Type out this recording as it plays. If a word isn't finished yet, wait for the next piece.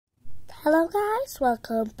Hello guys,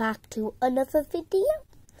 welcome back to another video,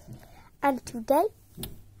 and today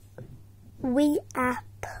we are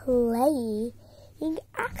playing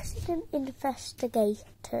Accident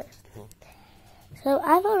Investigator. So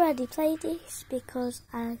I've already played this because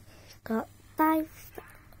I got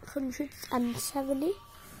 570,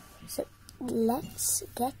 so let's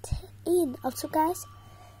get in. Also guys,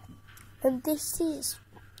 and this is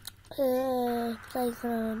playing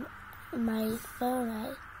on my phone.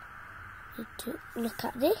 I need to look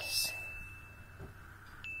at this.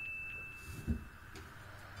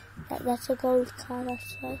 That's a gold car,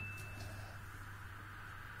 that's right.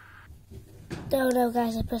 Oh no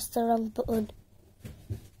guys, I pressed the wrong button.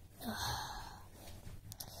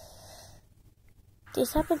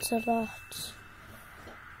 This happens a lot.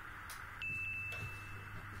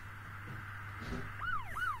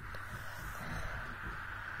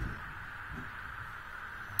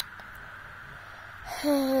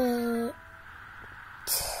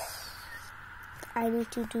 I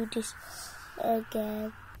need to do this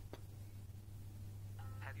again.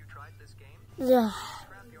 Have you tried this game? Yeah.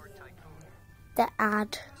 The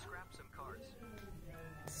ad.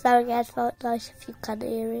 Sorry guys, I felt nice if you can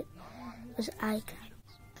hear it, because I can.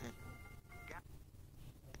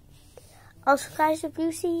 Also guys, if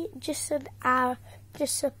you see just an arrow,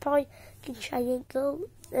 just a pointing triangle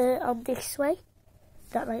on this way,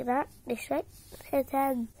 not like that, this way, and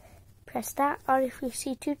then press that, or if you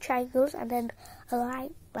see two triangles and then a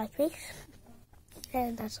line like this,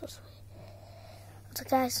 then that's also it. So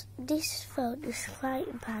guys, this phone is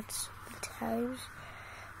quite bad sometimes,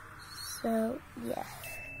 so yeah.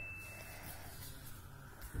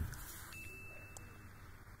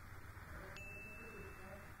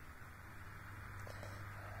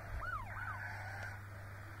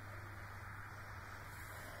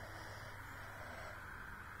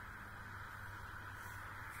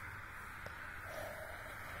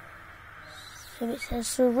 So it says,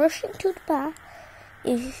 so rushing to the bar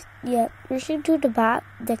rushing to the bar,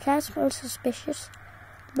 the car smells suspicious.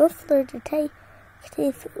 Muffler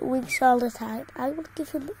detective winks all the time. I will give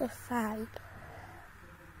him a fine.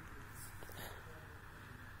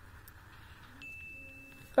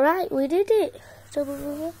 Right, we did it.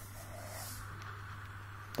 Well,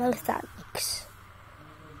 thanks.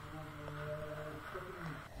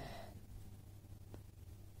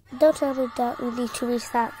 Don't tell me that we need to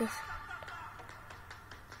restart this.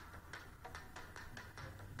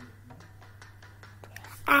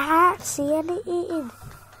 I can't see any eating.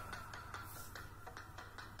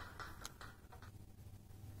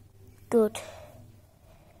 Good.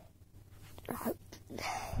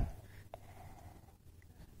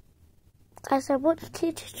 As I wanted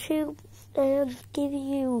to give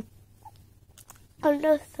you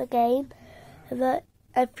another game, but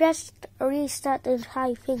I pressed restart the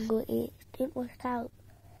entire thing, but it didn't work out.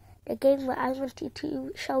 The game that I wanted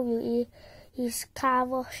to show you is Car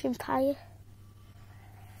Wash Empire.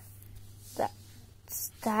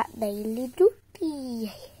 Start daily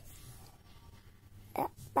duty.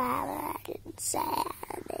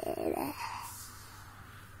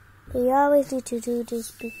 We always need to do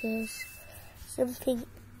this because something's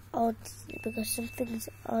odd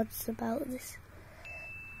about this.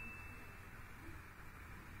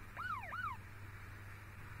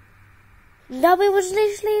 No, it was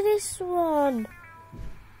literally this one.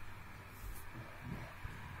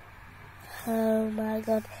 Oh my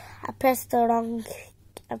god. I pressed the wrong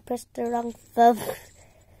thumb.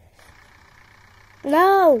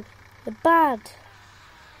 No! You're bad.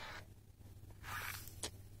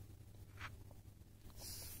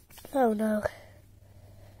 Oh no.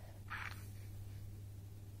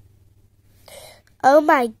 Oh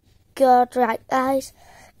my god, right guys.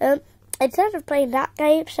 Instead of playing that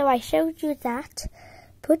game, so I showed you that.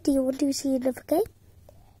 But do you want to see another game?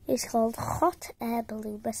 It's called Hot Air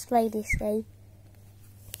Balloon. Let's play this game.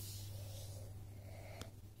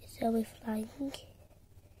 So we're flying.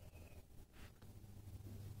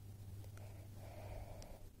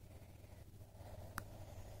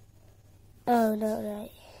 Oh no,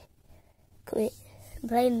 right. Quit. I'm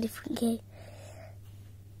playing a different game.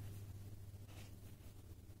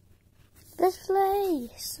 Let's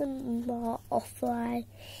play some more offline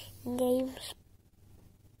games.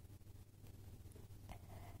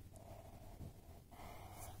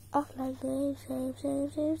 Offline games.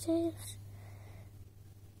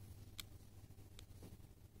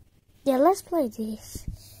 Yeah, let's play this.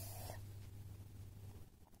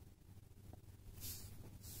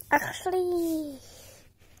 Actually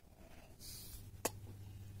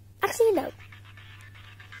no.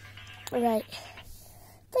 Right.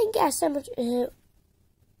 Thank you guys so much. We'll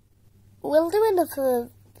do another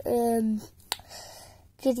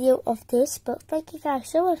video of this, but thank you guys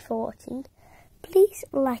so much for watching. Please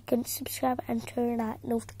like and subscribe and turn that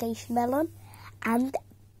notification bell on, and